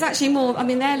 So it's actually more, I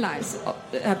mean, their lives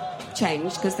have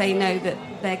changed because they know that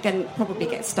they're going to probably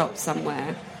get stopped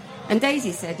somewhere. And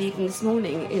Daisy said, even this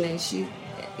morning, you know,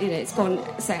 it's gone,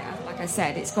 like I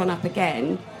said, it's gone up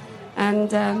again. And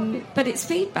but it's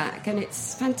feedback, and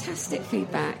it's fantastic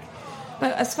feedback.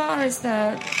 But as far as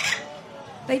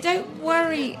they don't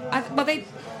worry.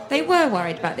 They were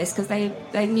worried about this because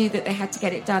they knew that they had to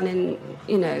get it done in,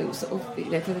 you know, sort of, you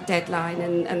know, for the deadline,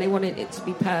 and they wanted it to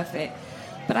be perfect.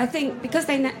 But I think because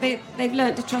they've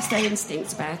learned to trust their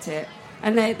instincts about it,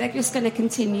 and they're just going to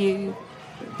continue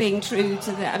being true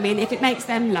to that. I mean, if it makes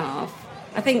them laugh,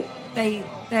 I think they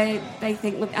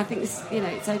think, well, I think this, you know,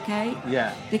 it's okay.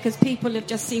 Yeah. Because people have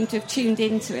just seemed to have tuned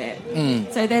into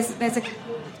it. So there's a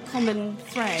common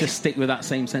thread. Just stick with that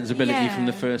same sensibility Yeah. from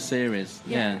the first series.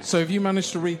 Yeah. So have you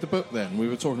managed to read the book then? We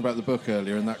were talking about the book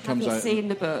earlier, and that comes haven't out. seen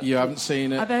the book. You haven't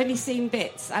seen it? I've only seen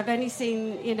bits. I've only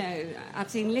seen, I've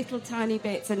seen little tiny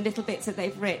bits and little bits that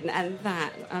they've written, and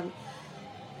that.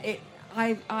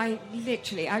 I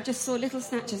literally, I just saw little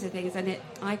snatches of things, and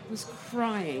I was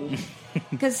crying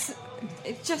because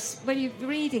it just, when you're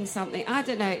reading something, I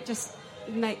don't know, it just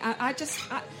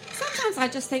sometimes I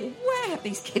just think, where have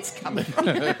these kids come from?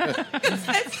 Their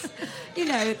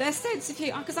sense of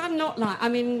humour, because I'm not like,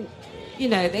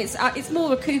 it's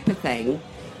more a Cooper thing,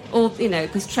 or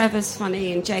because Trevor's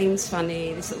funny and Jane's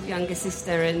funny, the sort of younger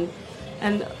sister, and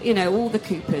all the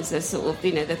Coopers are sort of,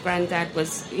 the granddad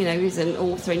was, he was an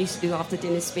author and used to do after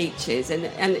dinner speeches, and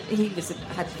he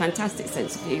had a fantastic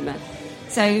sense of humour.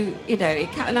 So I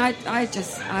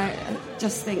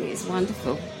just think it's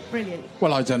wonderful. Brilliant.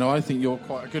 Well, I don't know. I think you're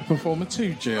quite a good performer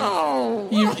too, Jill. Oh,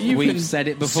 We've said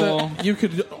it before. You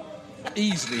could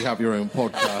easily have your own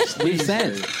podcast. We've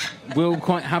said we'll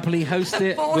quite happily host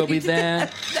it. We'll be there.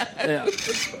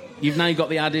 You've now got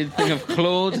the added thing of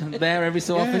Claude there every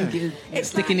so often,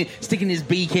 sticking his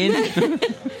beak in.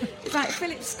 It's like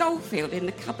Philip Schofield in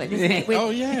the cupboard, isn't it? Oh,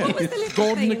 yeah. What was the little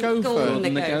Gordon thing? the Gopher. Gordon the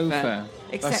Gopher. Gopher.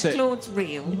 That's Except it. Claude's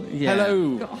real. Yeah.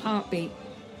 Hello. Got a heartbeat.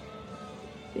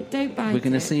 Don't bite We're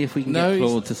going to it. see if we can No, get he's-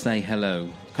 Claude to say hello.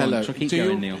 Come Hello. on, try, keep Do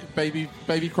going, you, Neil. baby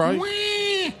cry?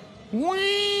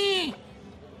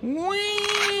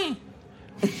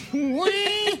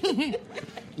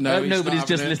 No, Hope he's nobody's not just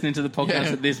having it. listening to the podcast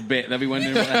Yeah. at this bit. They'll be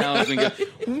wondering what the hell is going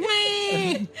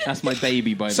to go. That's my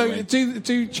baby, by the So way.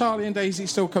 do Charlie and Daisy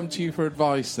still come to you for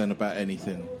advice then about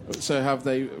anything? So have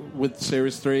they with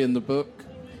Series 3 in the book?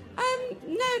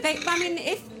 No,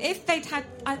 if they'd had,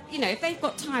 if they've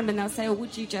got time and they'll say, oh,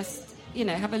 would you just,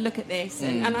 have a look at this?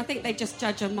 And I think they just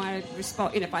judge on my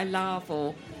response, if I laugh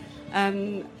or,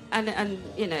 and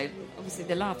obviously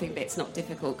the laughing bit's not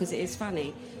difficult because it is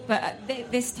funny. But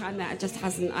this time that just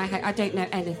hasn't, I don't know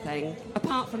anything,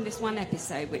 apart from this one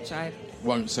episode, which I...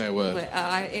 Won't say a word.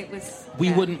 It was... We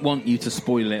yeah. wouldn't want you to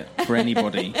spoil it for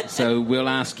anybody, so we'll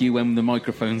ask you when the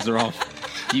microphones are off.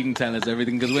 You can tell us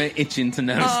everything because we're itching to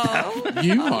know stuff.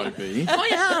 You might be.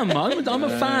 I am. I'm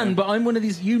a fan, but I'm one of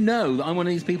these. That I'm one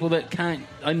of these people that can't.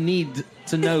 I need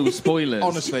to know spoilers.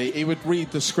 Honestly, he would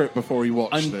read the script before he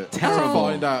watched I'm it. terrible. To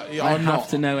find out. I have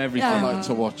to know everything. I No. like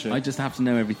to watch it. I just have to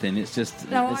know everything. It's just.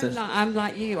 No, it's I'm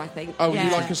like you, I think. Oh, yeah.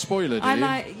 you like a spoiler, do I you?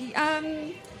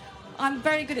 like... I'm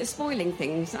very good at spoiling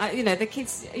things. The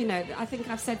kids, I think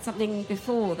I've said something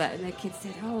before that, and the kids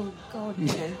said, oh, God,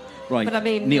 Right, But I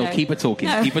mean, Neil, keep it talking.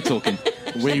 No. Keep it talking.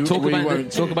 We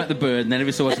won't. Talk about the bird, and then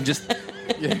every so often just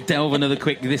delve another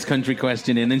quick this country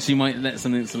question in, and she might let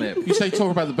something slip. You say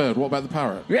talk about the bird. What about the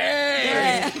parrot?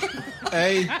 Yay!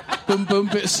 Hey, boom,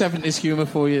 bit of 70s humour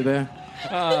for you there.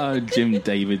 Oh, Jim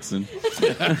Davidson.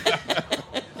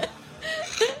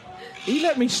 He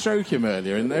let me stroke him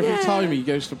earlier, and every Yeah. time he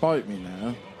goes to bite me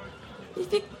now. You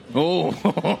think, Oh.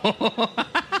 are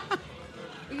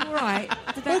you all right?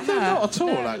 Did that No, hurt? not at all,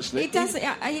 No. actually. He doesn't.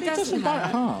 He He doesn't bite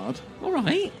hurt. hard. All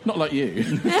right. Not like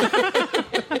you.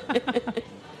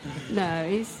 No,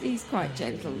 he's quite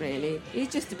gentle, really. He's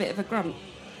just a bit of a grump.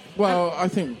 Well, I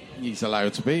think he's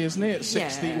allowed to be, isn't he? At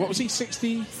 60. Yeah. What was he,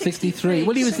 60? 63.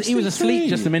 Well, he was 63. asleep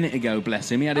just a minute ago, bless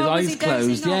him. He had his Oh, was eyes he dozing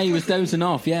closed. off, Yeah, he was was he? dozing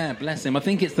off. Yeah, bless him. I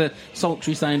think it's the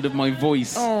sultry sound of my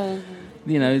voice. Oh,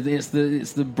 It's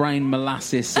the brown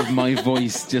molasses of my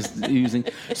voice just oozing.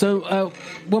 So,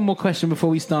 one more question before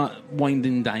we start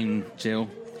winding down, Jill.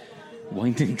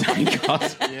 Winding down,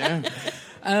 God. Yeah.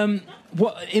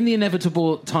 What in the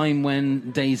inevitable time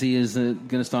when Daisy is going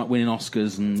to start winning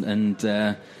Oscars and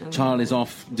Charlie's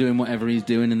off doing whatever he's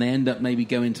doing, and they end up maybe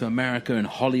going to America and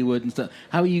Hollywood and stuff?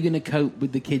 How are you going to cope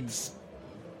with the kids?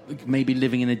 Maybe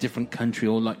living in a different country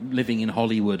or like living in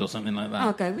Hollywood or something like that.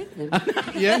 I'll go with them.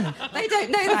 Yeah. They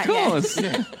don't know that Of course.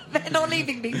 yet. They're not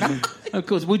leaving me back. Of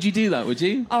course. Would you do that? Would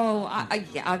you? Oh,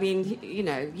 I mean,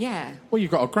 yeah. Well,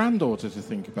 you've got a granddaughter to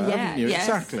think about, Yeah, haven't you? yes.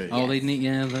 Exactly. Oh, they need.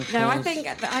 Yeah. Of No, I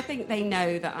course. think they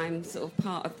know that I'm sort of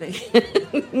part of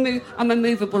the. I'm a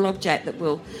movable object that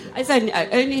will. It's only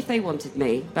if they wanted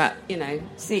me, but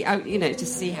see,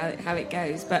 just see how it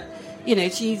goes. But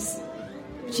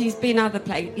she's been other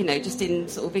places, just in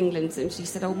sort of England, and she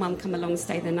said, "Oh, Mum, come along,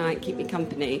 stay the night, keep me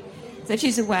company." So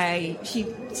she's away. She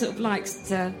sort of likes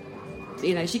to,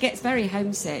 she gets very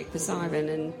homesick for Siren,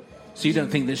 and So you don't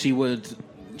think that she would?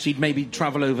 She'd maybe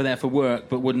travel over there for work,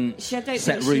 but wouldn't I don't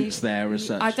set think roots there as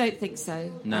such. I don't think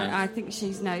so. No. I think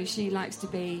she likes to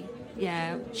be,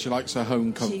 She likes her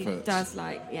home She comfort. does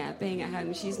like, being at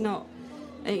home. She's not,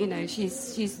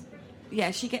 she's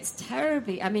she gets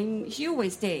terribly. I mean, she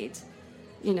always did.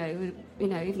 You know,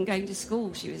 even going to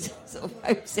school, she was sort of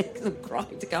homesick and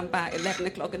crying to come back at 11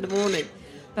 o'clock in the morning.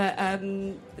 But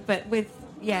with,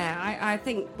 I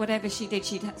think whatever she did,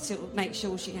 she'd have to sort of make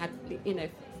sure she had,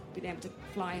 been able to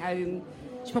fly home.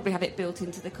 She'd probably have it built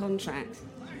into the contract.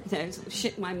 Sort of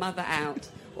ship my mother out,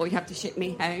 or you have to ship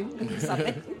me home or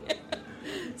something.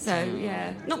 So,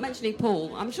 not mentioning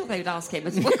Paul. I'm sure they would ask him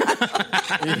as well.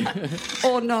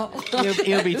 Or not.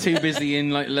 He'll be too busy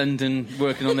in London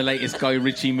working on the latest Guy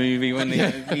Ritchie movie when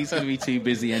he's going to be too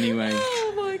busy anyway.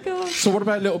 Oh, my God. So what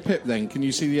about Little Pip, then? Can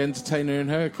you see The Entertainer in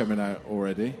her coming out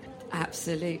already?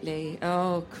 Absolutely.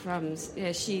 Oh, crumbs.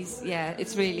 Yeah,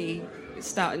 it's really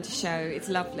starting to show. It's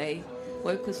lovely.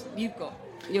 Well, because you've got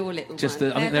your little just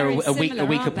one. I think they're a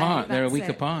week apart. They're a week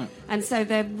That's it. apart. And so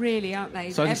they're really, aren't they?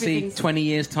 So I can see 20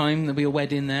 years' time there'll be a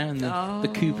wedding there, and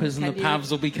the Coopers and the Pavs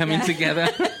will be coming together.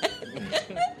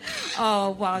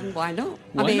 Oh, why not?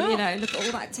 Why not? Look at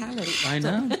all that talent. I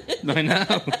know.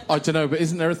 I don't know, but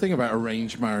isn't there a thing about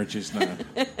arranged marriages now?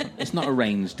 It's not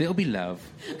arranged. It'll be love.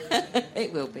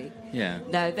 It will be. Yeah.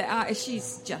 No,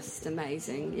 she's just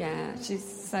amazing. Yeah, she's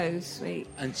so sweet.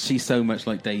 And she's so much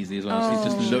like Daisy as well. She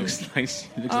just looks like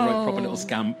a right proper little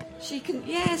scamp. She can.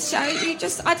 Yes.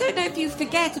 I don't know if you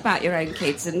forget about your own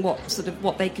kids and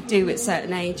what they could do at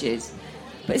certain ages.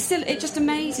 But it just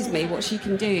amazes me what she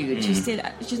can do. And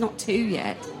she's not 2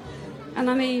 yet. And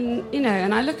I mean,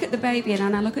 and I look at the baby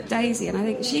and I look at Daisy and I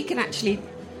think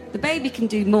the baby can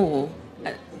do more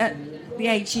at the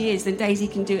age she is than Daisy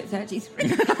can do at 33.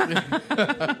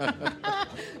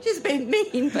 She's a bit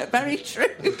mean, but very true.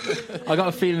 I got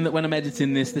a feeling that when I'm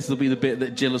editing this will be the bit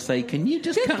that Jill will say, can you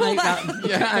just cut out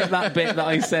that bit that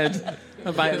I said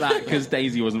about that? Because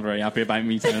Daisy wasn't very happy about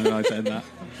me telling her I said that.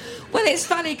 Well, it's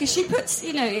funny because she puts,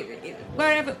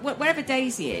 wherever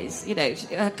Daisy is,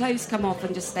 her clothes come off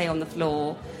and just stay on the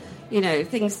floor.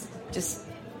 Things just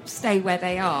stay where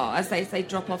they are as they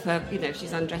drop off her,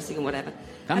 she's undressing or whatever.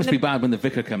 That must be bad when the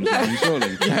vicar comes along,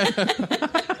 surely. But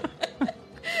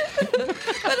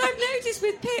I've noticed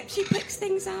with Pip, she picks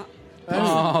things up.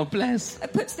 Oh, bless.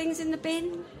 Puts things in the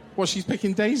bin. Well, she's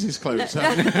picking Daisy's clothes up.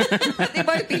 It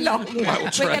won't be long. We're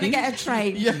going to get a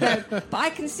train. Yeah. But I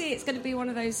can see it's going to be one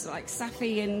of those like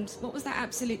Safi and what was that?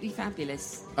 Absolutely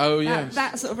Fabulous. Oh, yes.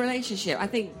 That sort of relationship. I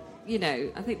think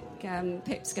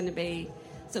Pip's going to be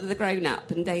sort of the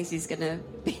grown-up and Daisy's going to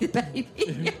be the baby.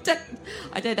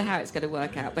 I don't know how it's going to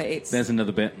work out, but it's... There's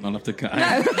another bit I'll have to cut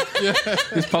out.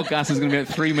 This podcast is going to be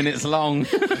about 3 minutes long.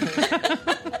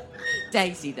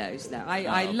 Daisy knows now.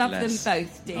 I love them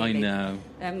both dearly. I know.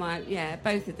 They're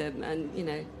both of them, and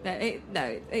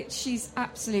she's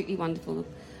absolutely wonderful.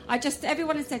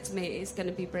 Everyone has said to me it's going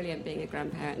to be brilliant being a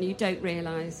grandparent, and you don't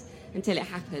realise until it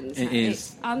happens.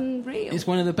 It's unreal. It's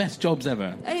one of the best jobs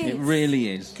ever. It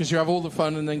really is. Because you have all the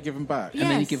fun and then give them back. Yes,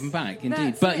 and then you give them back,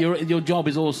 indeed. But your job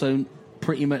is also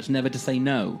pretty much never to say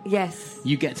no. Yes.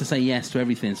 You get to say yes to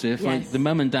everything. So if the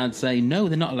mum and dad say no,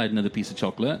 they're not allowed another piece of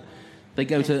chocolate. They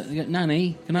go to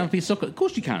Nanny, can I have a piece of chocolate? Of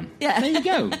course you can. Yeah. There you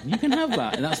go. You can have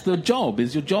that. And that's the job.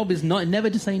 Your job is never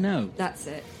to say no. That's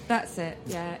it.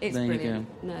 Yeah, it's there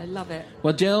brilliant. No, love it.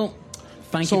 Well, Jill,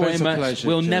 thank you very much. Pleasure,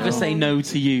 we'll Jill. never say no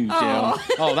to you, Jill.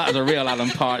 Oh, that was a real Alan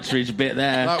Partridge bit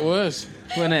there. That was.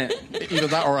 Wasn't it? Either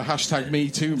that or a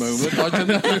 #MeToo moment. I don't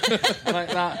know. Like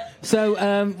that.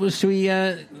 So, should we...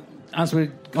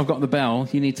 I've got the bell.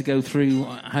 You need to go through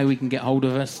how we can get hold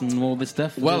of us and all this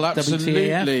stuff. Well, absolutely.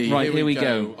 WTAF? Right, here we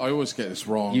go. I always get this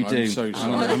wrong. You do. I'm so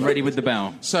sorry. I'm ready with the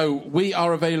bell. So we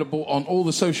are available on all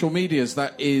the social medias.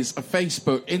 That is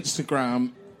Facebook,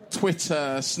 Instagram,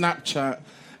 Twitter, Snapchat,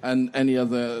 and any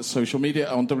other social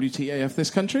media on WTAF This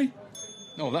Country.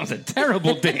 Oh, that was a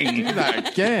terrible ding. Do that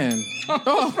again.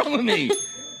 What's wrong with me?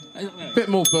 Bit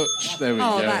more butch. There we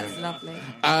go. Oh, that's lovely.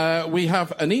 We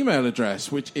have an email address,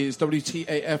 which is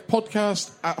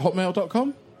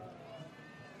WTAFpodcast@hotmail.com.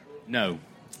 No.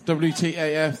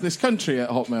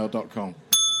 WTAFthiscountry@hotmail.com.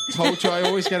 Told you I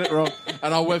always get it wrong.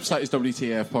 And our website is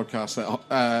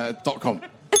WTAFpodcast.com.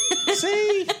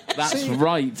 See? That's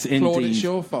right, indeed. Claude, it's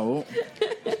your fault.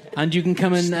 And you can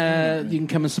come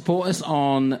and support us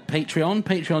on Patreon,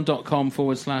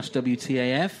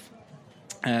 patreon.com/WTAF.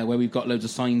 Where we've got loads of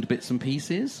signed bits and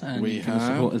pieces, and you can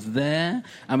support us there.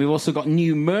 And we've also got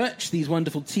new merch, these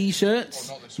wonderful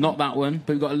T-shirts. Not that one,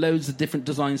 but we've got loads of different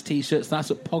designs T-shirts.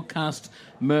 That's at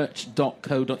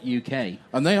podcastmerch.co.uk.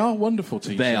 And they are wonderful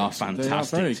T-shirts. They are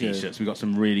fantastic T-shirts. We've got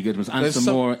some really good ones, and There's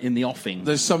some more in the offing.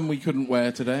 There's some we couldn't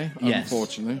wear today, yes.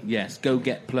 unfortunately. Yes, go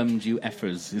get plumbed, you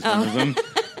effers, is one of them.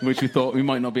 which we thought we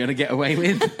might not be able to get away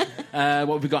with. What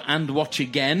have we got? And Watch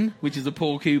Again, which is a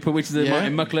Paul Cooper, which is a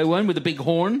Martin Mucklow one with a big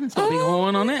horn. It's got a big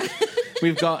horn on it.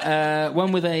 We've got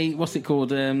one with a, what's it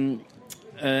called?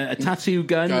 A tattoo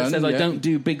gun that says, I don't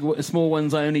do small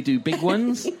ones, I only do big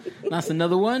ones. That's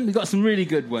another one. We've got some really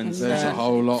good ones. There's a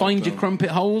whole lot. Find Your Crumpet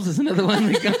Holes is another one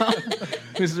we got.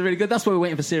 This is really good. That's why we're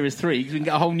waiting for Series 3, because we can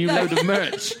get a whole new load of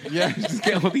merch. Just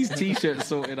get all these T-shirts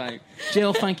sorted out.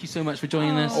 Jill, thank you so much for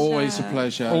joining us. Always a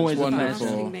pleasure. Always it's a wonderful.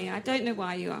 pleasure. Me. I don't know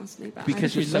why you asked me, but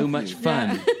Because you're so much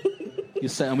fun. You're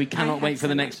so, and we cannot wait for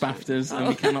the next BAFTAs, and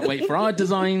we cannot wait for our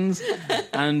designs,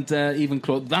 and even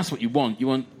Claude. That's what you want. You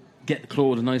want get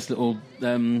Claude a nice little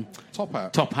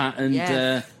top hat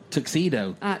and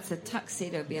tuxedo. That's a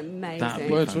tuxedo would be amazing. That'd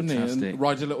be Words, wouldn't fantastic. he? And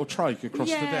ride a little trike across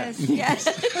the deck. Yes.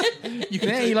 You could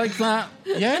He likes that.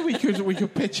 Yeah, we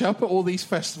could pitch up at all these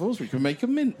festivals. We could make a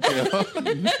mint deal.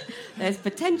 There's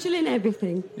potential in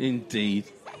everything. Indeed.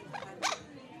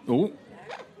 Oh.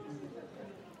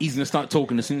 He's going to start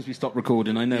talking as soon as we stop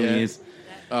recording. I know he is.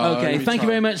 Okay, thank you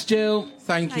very much, Jill.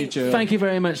 Thank you, Jill. Thank you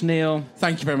very much, Neil.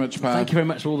 Thank you very much, Pat. Thank you very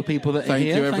much to all the people that are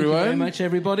here. Thank you, everyone. Thank you very much,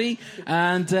 everybody.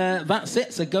 And that's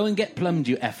it. So go and get plumbed,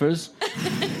 you effers.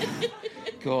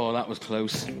 God, that was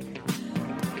close.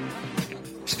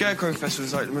 Scarecrow Festival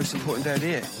is like the most important day of the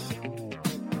year.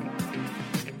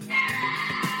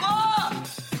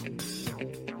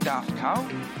 Daft Cow?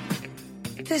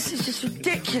 This is just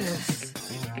ridiculous.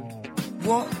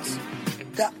 What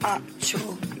the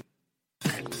actual...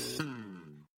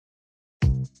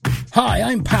 Hi,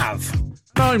 I'm Pav.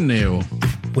 I'm Neil.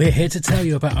 We're here to tell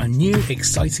you about our new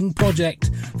exciting project,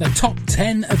 the Top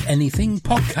 10 of Anything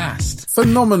podcast.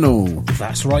 Phenomenal.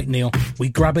 That's right, Neil. We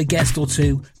grab a guest or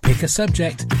two, pick a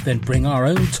subject, then bring our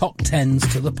own top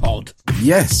 10s to the pod.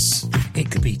 Yes.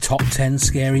 It could be top 10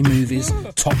 scary movies,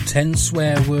 top 10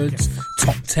 swear words,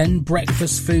 top 10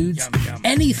 breakfast foods,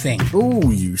 anything. Oh,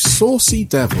 you saucy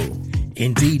devil.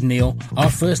 Indeed, Neil.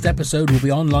 Our first episode will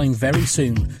be online very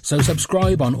soon, so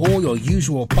subscribe on all your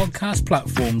usual podcast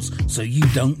platforms so you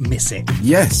don't miss it.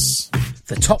 Yes.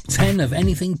 The Top 10 of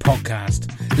Anything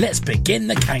podcast. Let's begin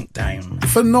the countdown.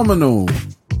 Phenomenal.